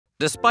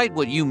Despite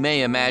what you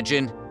may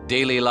imagine,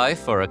 daily life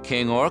for a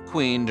king or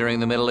queen during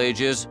the Middle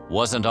Ages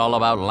wasn't all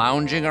about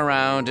lounging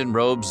around in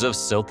robes of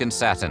silk and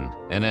satin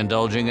and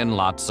indulging in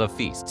lots of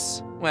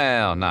feasts.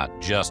 Well,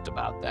 not just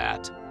about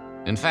that.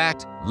 In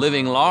fact,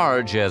 living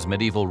large as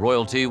medieval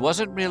royalty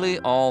wasn't really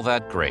all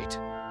that great.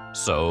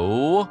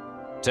 So,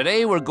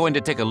 today we're going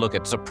to take a look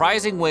at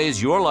surprising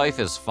ways your life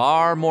is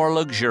far more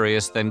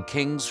luxurious than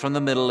kings from the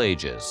Middle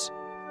Ages.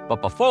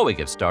 But before we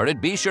get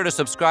started, be sure to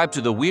subscribe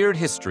to the Weird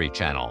History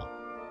channel.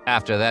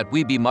 After that,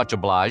 we'd be much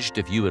obliged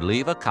if you would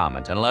leave a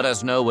comment and let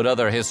us know what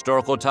other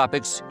historical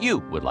topics you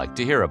would like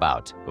to hear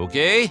about.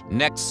 Okay,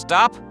 next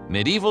stop,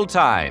 medieval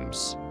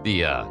times.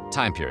 The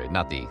time period,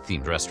 not the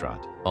themed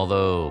restaurant.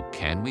 Although,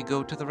 can we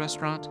go to the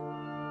restaurant?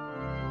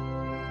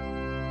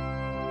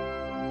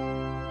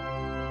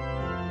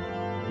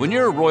 When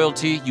you're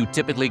royalty, you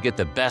typically get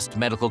the best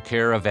medical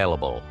care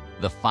available.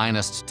 The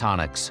finest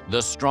tonics,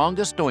 the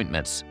strongest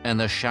ointments, and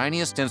the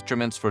shiniest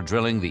instruments for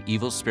drilling the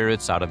evil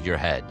spirits out of your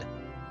head.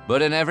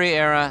 But in every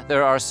era,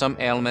 there are some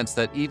ailments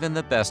that even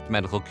the best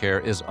medical care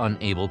is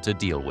unable to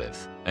deal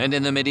with. And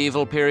in the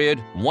medieval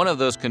period, one of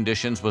those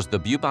conditions was the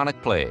bubonic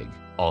plague,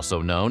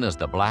 also known as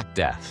the Black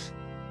Death.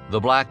 The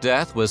Black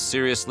Death was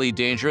seriously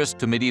dangerous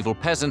to medieval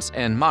peasants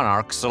and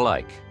monarchs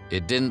alike.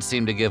 It didn't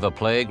seem to give a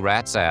plague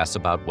rat's ass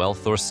about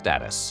wealth or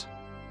status.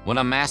 When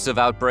a massive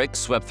outbreak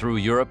swept through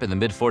Europe in the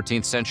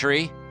mid-14th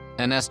century,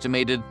 an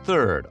estimated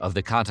third of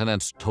the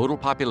continent's total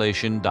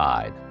population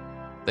died.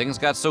 Things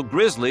got so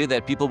grisly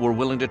that people were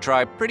willing to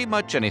try pretty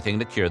much anything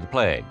to cure the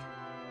plague.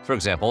 For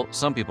example,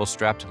 some people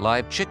strapped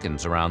live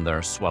chickens around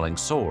their swelling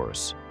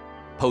sores.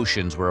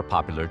 Potions were a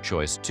popular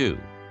choice too,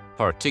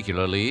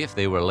 particularly if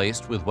they were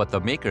laced with what the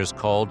makers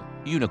called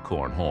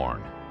unicorn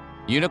horn.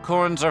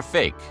 Unicorns are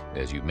fake,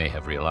 as you may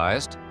have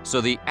realized,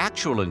 so the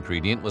actual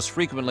ingredient was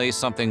frequently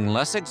something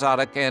less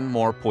exotic and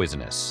more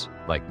poisonous,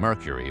 like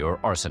mercury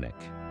or arsenic.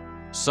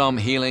 Some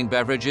healing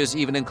beverages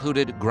even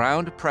included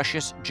ground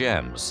precious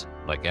gems,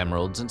 like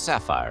emeralds and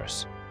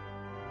sapphires.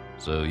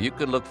 So you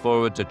could look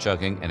forward to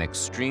chugging an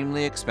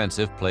extremely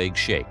expensive plague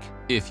shake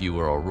if you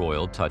were a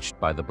royal touched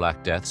by the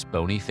Black Death's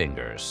bony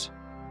fingers.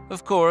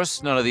 Of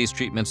course, none of these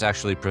treatments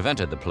actually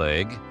prevented the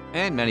plague,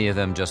 and many of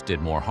them just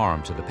did more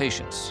harm to the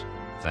patients.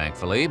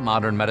 Thankfully,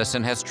 modern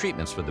medicine has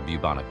treatments for the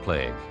bubonic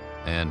plague,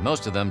 and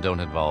most of them don't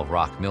involve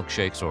rock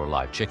milkshakes or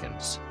live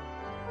chickens.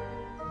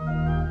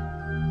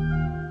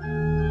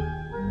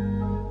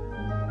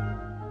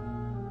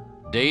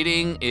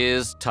 Dating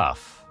is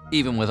tough.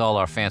 Even with all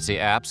our fancy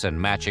apps and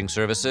matching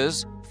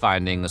services,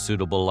 finding a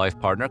suitable life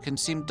partner can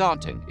seem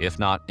daunting, if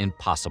not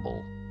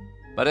impossible.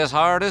 But as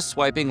hard as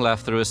swiping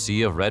left through a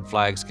sea of red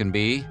flags can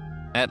be,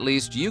 at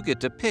least you get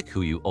to pick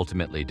who you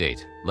ultimately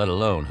date, let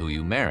alone who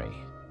you marry.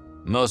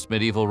 Most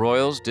medieval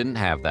royals didn't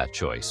have that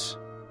choice.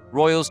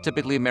 Royals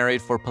typically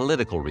married for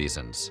political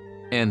reasons,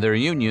 and their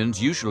unions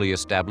usually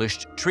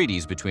established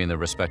treaties between their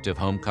respective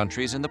home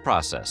countries in the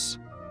process.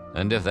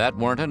 And if that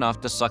weren't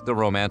enough to suck the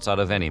romance out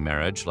of any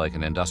marriage, like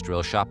an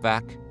industrial shop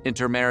vac,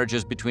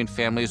 intermarriages between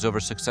families over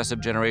successive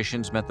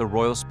generations meant the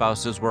royal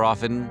spouses were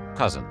often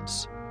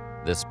cousins.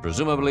 This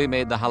presumably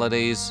made the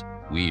holidays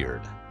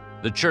weird.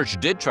 The church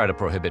did try to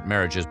prohibit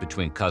marriages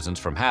between cousins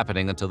from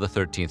happening until the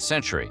 13th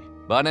century,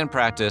 but in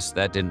practice,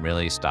 that didn't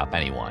really stop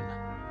anyone.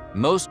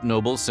 Most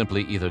nobles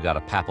simply either got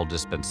a papal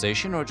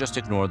dispensation or just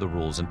ignored the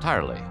rules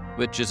entirely,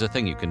 which is a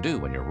thing you can do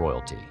when you're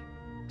royalty.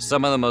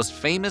 Some of the most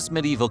famous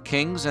medieval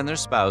kings and their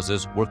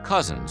spouses were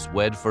cousins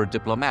wed for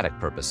diplomatic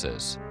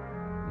purposes.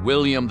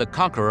 William the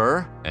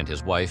Conqueror and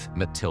his wife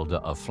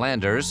Matilda of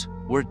Flanders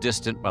were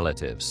distant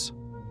relatives.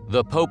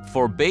 The Pope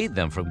forbade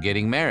them from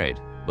getting married,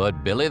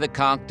 but Billy the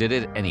Conk did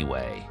it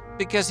anyway,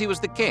 because he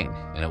was the king,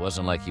 and it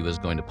wasn't like he was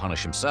going to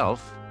punish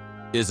himself.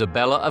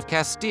 Isabella of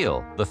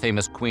Castile, the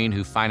famous queen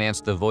who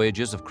financed the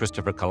voyages of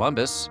Christopher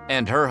Columbus,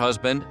 and her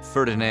husband,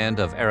 Ferdinand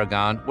of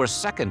Aragon, were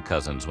second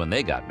cousins when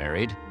they got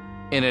married.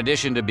 In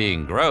addition to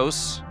being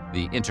gross,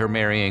 the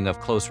intermarrying of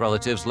close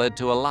relatives led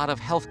to a lot of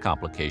health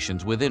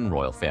complications within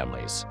royal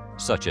families,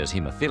 such as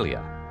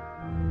hemophilia.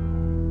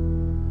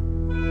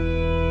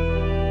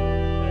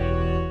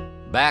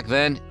 Back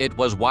then, it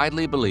was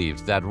widely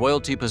believed that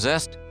royalty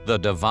possessed the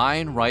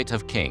divine right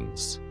of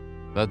kings.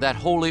 But that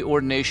holy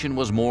ordination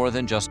was more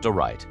than just a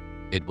right.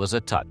 It was a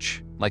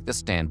touch, like the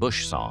Stan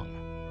Bush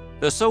song.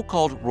 The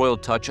so-called royal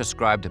touch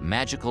ascribed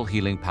magical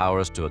healing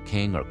powers to a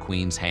king or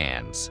queen's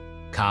hands.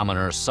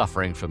 Commoners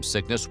suffering from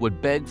sickness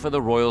would beg for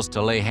the royals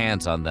to lay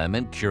hands on them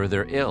and cure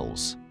their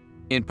ills.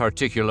 In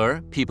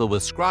particular, people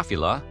with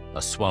scrofula,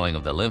 a swelling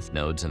of the lymph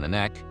nodes in the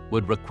neck,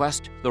 would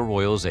request the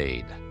royals'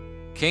 aid.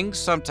 Kings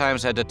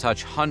sometimes had to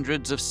touch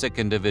hundreds of sick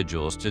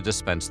individuals to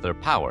dispense their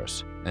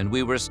powers, and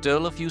we were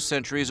still a few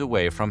centuries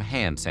away from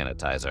hand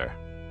sanitizer.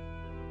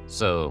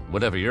 So,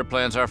 whatever your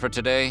plans are for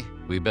today,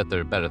 we bet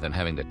they're better than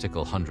having to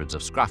tickle hundreds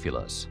of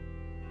scrofulas.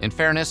 In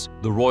fairness,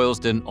 the royals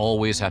didn't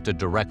always have to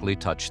directly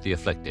touch the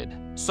afflicted.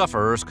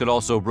 Sufferers could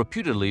also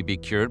reputedly be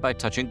cured by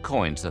touching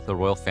coins that the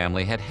royal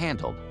family had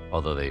handled,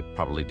 although they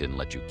probably didn't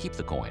let you keep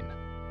the coin.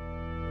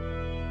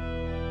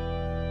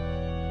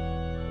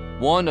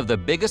 One of the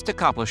biggest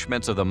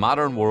accomplishments of the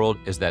modern world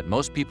is that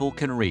most people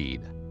can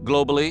read.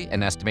 Globally,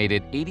 an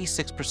estimated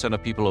 86%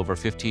 of people over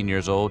 15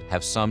 years old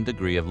have some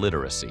degree of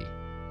literacy.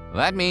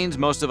 That means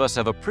most of us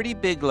have a pretty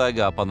big leg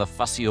up on the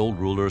fussy old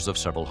rulers of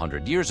several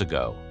hundred years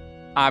ago.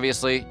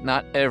 Obviously,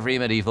 not every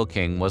medieval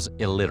king was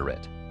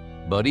illiterate.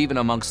 But even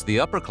amongst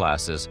the upper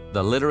classes,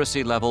 the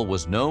literacy level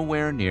was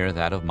nowhere near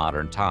that of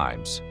modern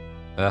times.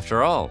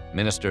 After all,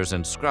 ministers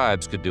and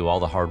scribes could do all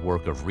the hard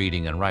work of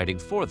reading and writing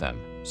for them,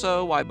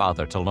 so why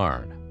bother to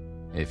learn?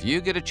 If you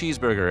get a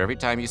cheeseburger every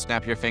time you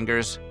snap your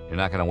fingers, you're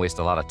not going to waste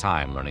a lot of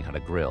time learning how to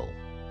grill.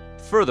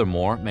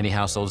 Furthermore, many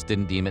households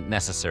didn't deem it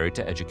necessary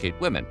to educate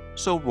women,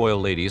 so royal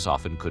ladies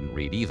often couldn't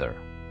read either.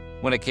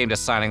 When it came to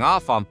signing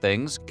off on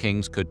things,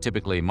 kings could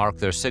typically mark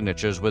their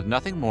signatures with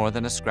nothing more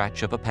than a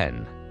scratch of a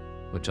pen,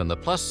 which on the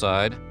plus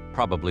side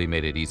probably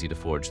made it easy to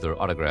forge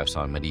their autographs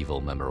on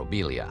medieval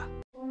memorabilia.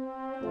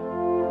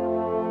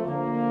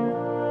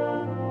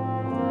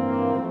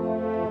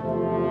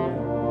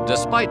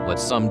 Despite what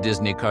some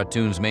Disney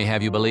cartoons may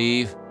have you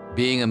believe,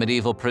 being a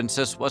medieval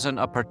princess wasn't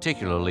a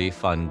particularly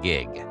fun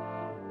gig.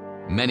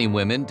 Many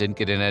women didn't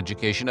get an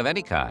education of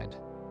any kind,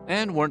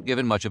 and weren't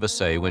given much of a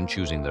say when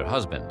choosing their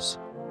husbands.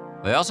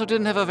 They also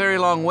didn't have a very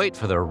long wait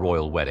for their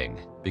royal wedding,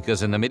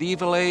 because in the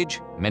medieval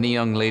age, many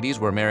young ladies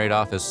were married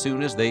off as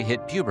soon as they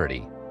hit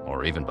puberty,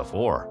 or even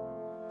before.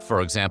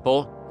 For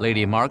example,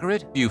 Lady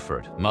Margaret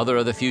Beaufort, mother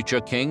of the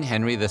future King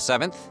Henry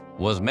VII,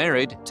 was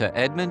married to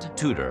Edmund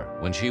Tudor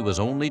when she was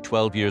only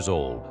 12 years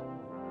old.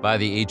 By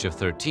the age of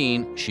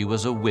 13, she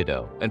was a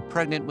widow and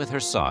pregnant with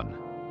her son.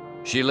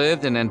 She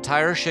lived an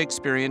entire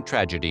Shakespearean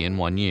tragedy in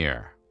 1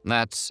 year.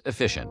 That's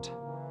efficient.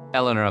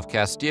 Eleanor of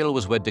Castile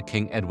was wed to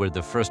King Edward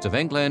I of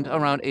England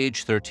around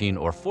age 13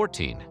 or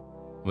 14,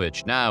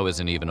 which now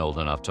isn't even old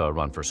enough to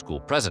run for school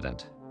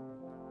president.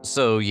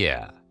 So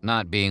yeah,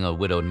 not being a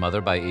widowed mother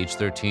by age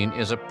 13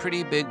 is a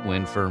pretty big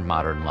win for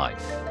modern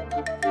life.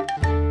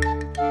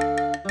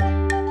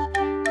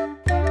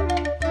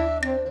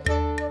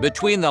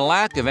 Between the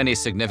lack of any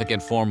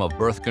significant form of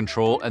birth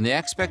control and the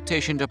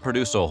expectation to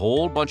produce a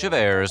whole bunch of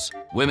heirs,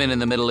 women in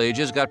the Middle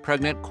Ages got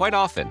pregnant quite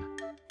often.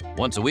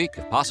 Once a week,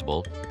 if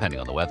possible, depending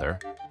on the weather.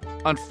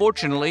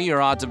 Unfortunately, your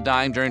odds of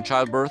dying during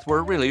childbirth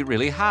were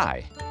really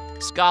high.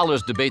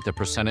 Scholars debate the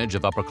percentage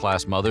of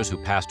upper-class mothers who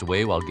passed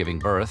away while giving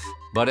birth,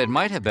 but it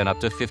might have been up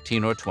to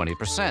 15 or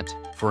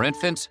 20%. For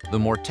infants, the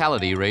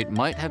mortality rate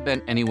might have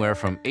been anywhere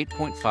from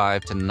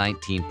 8.5 to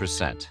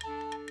 19%.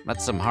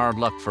 That's some hard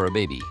luck for a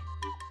baby.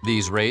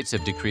 These rates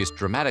have decreased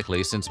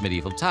dramatically since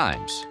medieval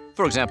times.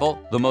 For example,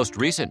 the most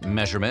recent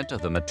measurement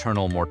of the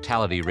maternal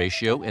mortality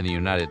ratio in the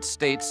United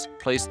States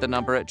placed the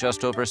number at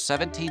just over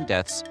 17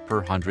 deaths per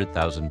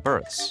 100,000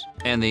 births,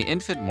 and the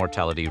infant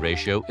mortality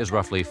ratio is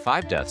roughly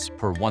 5 deaths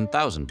per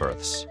 1,000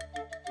 births.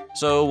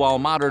 So while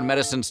modern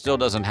medicine still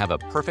doesn't have a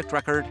perfect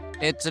record,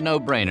 it's a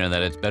no-brainer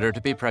that it's better to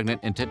be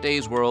pregnant in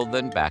today's world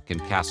than back in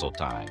castle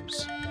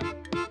times.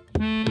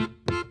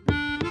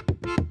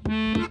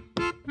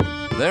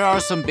 There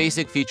are some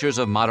basic features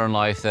of modern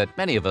life that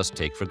many of us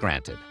take for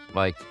granted,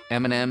 like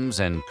M&Ms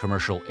and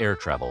commercial air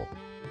travel.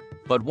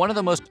 But one of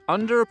the most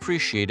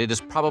underappreciated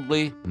is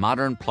probably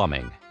modern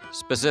plumbing,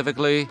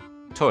 specifically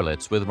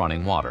toilets with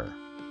running water.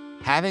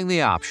 Having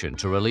the option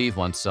to relieve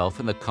oneself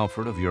in the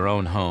comfort of your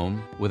own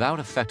home without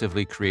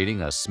effectively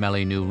creating a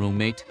smelly new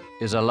roommate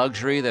is a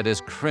luxury that is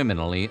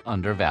criminally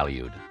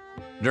undervalued.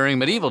 During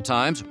medieval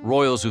times,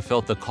 royals who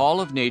felt the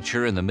call of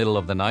nature in the middle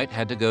of the night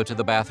had to go to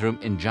the bathroom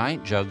in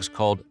giant jugs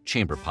called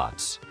chamber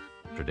pots.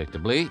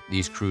 Predictably,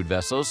 these crude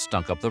vessels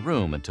stunk up the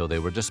room until they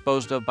were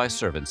disposed of by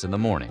servants in the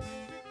morning.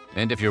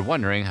 And if you're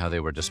wondering how they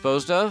were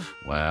disposed of,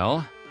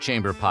 well,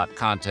 chamber pot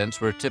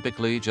contents were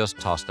typically just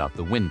tossed out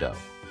the window.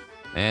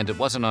 And it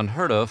wasn't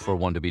unheard of for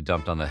one to be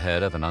dumped on the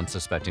head of an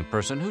unsuspecting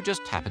person who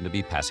just happened to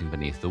be passing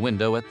beneath the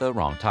window at the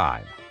wrong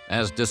time.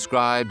 As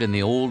described in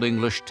the Old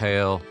English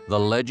tale, The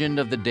Legend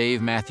of the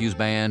Dave Matthews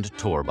Band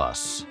Tour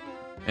Bus.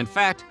 In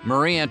fact,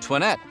 Marie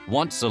Antoinette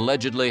once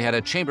allegedly had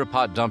a chamber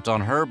pot dumped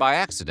on her by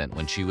accident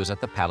when she was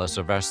at the Palace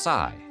of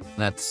Versailles.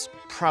 That's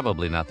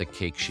probably not the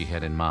cake she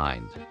had in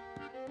mind.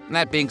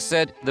 That being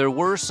said, there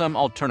were some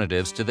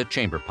alternatives to the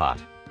chamber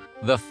pot.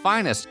 The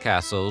finest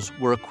castles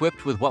were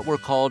equipped with what were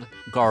called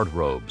guard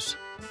robes,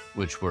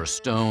 which were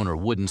stone or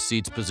wooden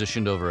seats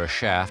positioned over a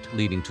shaft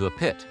leading to a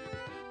pit.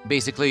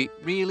 Basically,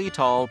 really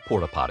tall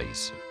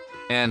porta-potties.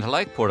 And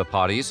like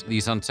porta-potties,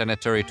 these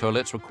unsanitary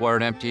toilets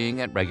required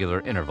emptying at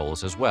regular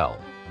intervals as well.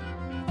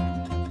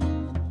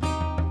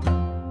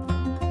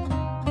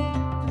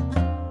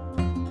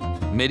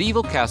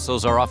 Medieval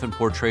castles are often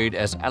portrayed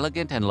as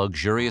elegant and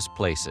luxurious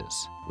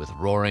places, with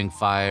roaring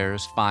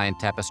fires, fine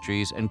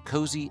tapestries, and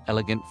cozy,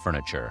 elegant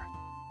furniture.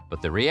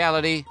 But the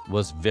reality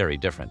was very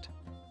different.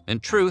 In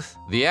truth,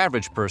 the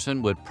average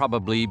person would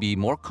probably be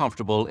more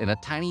comfortable in a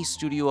tiny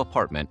studio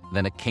apartment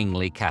than a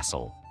kingly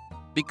castle.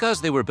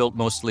 Because they were built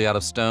mostly out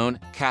of stone,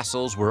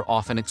 castles were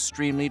often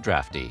extremely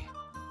drafty.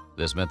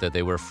 This meant that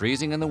they were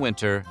freezing in the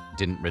winter,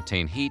 didn't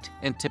retain heat,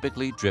 and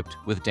typically dripped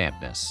with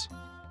dampness.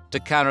 To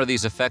counter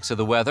these effects of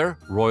the weather,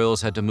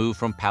 royals had to move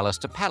from palace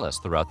to palace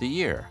throughout the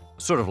year,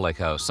 sort of like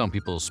how some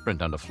people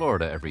sprint onto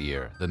Florida every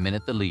year the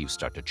minute the leaves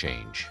start to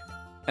change.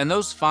 And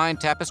those fine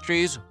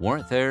tapestries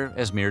weren't there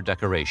as mere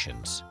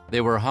decorations.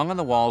 They were hung on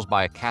the walls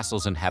by a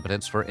castle's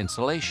inhabitants for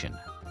insulation.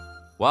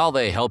 While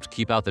they helped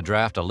keep out the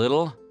draft a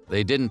little,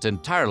 they didn't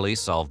entirely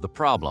solve the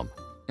problem,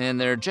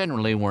 and there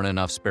generally weren't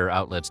enough spare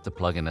outlets to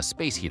plug in a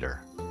space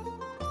heater.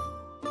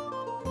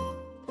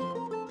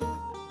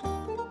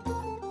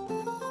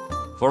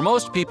 For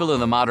most people in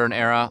the modern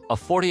era, a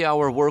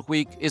 40-hour work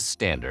week is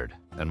standard.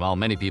 And while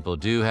many people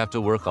do have to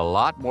work a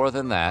lot more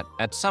than that,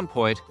 at some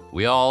point,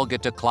 we all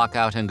get to clock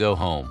out and go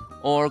home,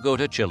 or go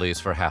to Chili's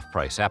for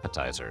half-price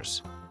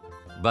appetizers.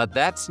 But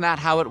that's not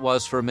how it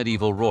was for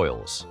medieval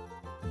royals.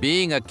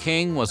 Being a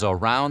king was a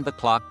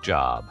round-the-clock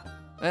job,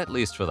 at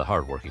least for the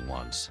hardworking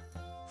ones.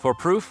 For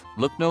proof,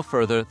 look no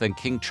further than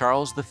King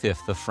Charles V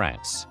of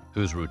France,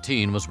 whose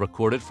routine was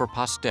recorded for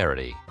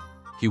posterity.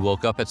 He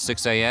woke up at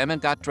 6 a.m.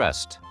 and got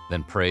dressed,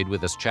 then prayed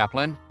with his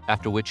chaplain,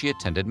 after which he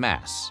attended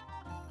Mass.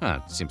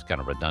 Seems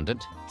kind of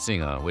redundant,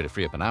 seeing a way to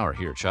free up an hour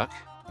here, Chuck.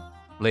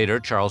 Later,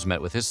 Charles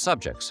met with his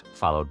subjects,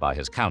 followed by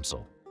his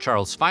council.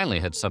 Charles finally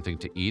had something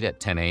to eat at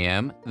 10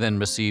 a.m., then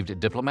received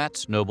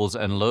diplomats, nobles,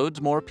 and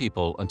loads more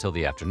people until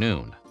the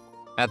afternoon.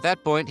 At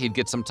that point, he'd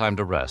get some time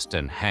to rest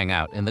and hang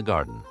out in the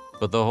garden.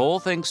 But the whole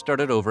thing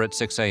started over at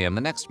 6 a.m.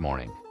 the next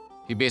morning.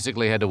 He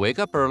basically had to wake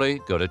up early,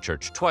 go to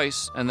church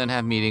twice, and then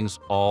have meetings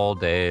all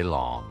day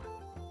long.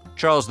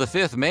 Charles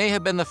V may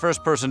have been the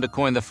first person to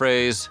coin the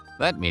phrase,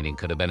 "That meeting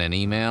could have been an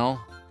email."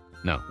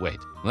 No, wait,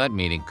 that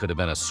meeting could have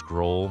been a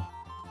scroll.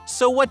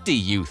 So what do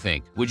you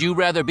think? Would you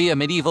rather be a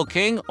medieval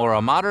king or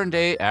a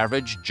modern-day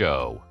average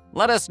Joe?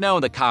 Let us know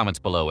in the comments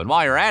below, and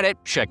while you're at it,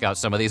 check out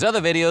some of these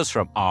other videos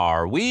from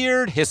our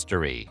weird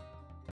history.